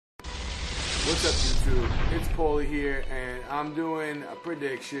What's up, YouTube? It's Paulie here, and I'm doing a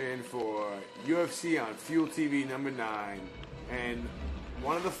prediction for UFC on Fuel TV number 9. And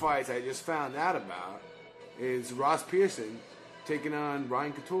one of the fights I just found out about is Ross Pearson taking on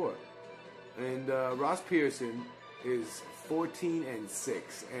Ryan Couture. And Ross Pearson is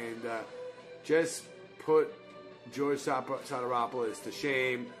 14-6, and just put George Sotiropoulos to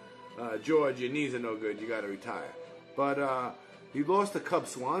shame. George, your knees are no good. You got to retire. But he lost to Cub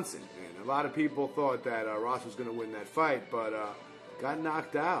Swanson, and a lot of people thought that Ross was going to win that fight, but got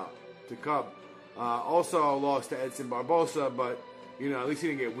knocked out to Cub. Also lost to Edson Barbosa, but at least he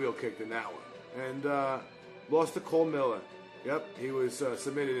didn't get wheel kicked in that one. And lost to Cole Miller. Yep, he was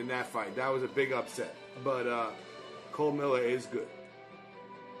submitted in that fight. That was a big upset, but Cole Miller is good.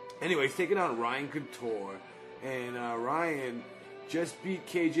 Anyway, he's taking on Ryan Couture, and Ryan just beat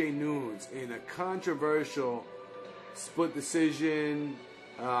KJ Nunes in a controversial split decision.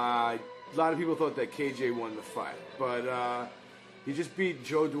 A lot of people thought that KJ won the fight, but he just beat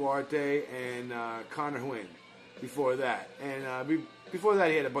Joe Duarte and Conor Nguyen before that. And before that,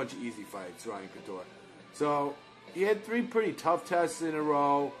 he had a bunch of easy fights, Ryan Couture. So he had 3 pretty tough tests in a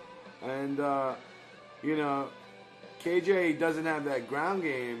row, and KJ doesn't have that ground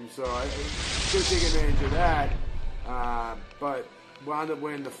game, so I should take advantage of that, but wound up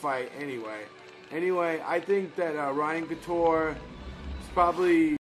winning the fight anyway. Anyway, I think that Ryan Couture is probably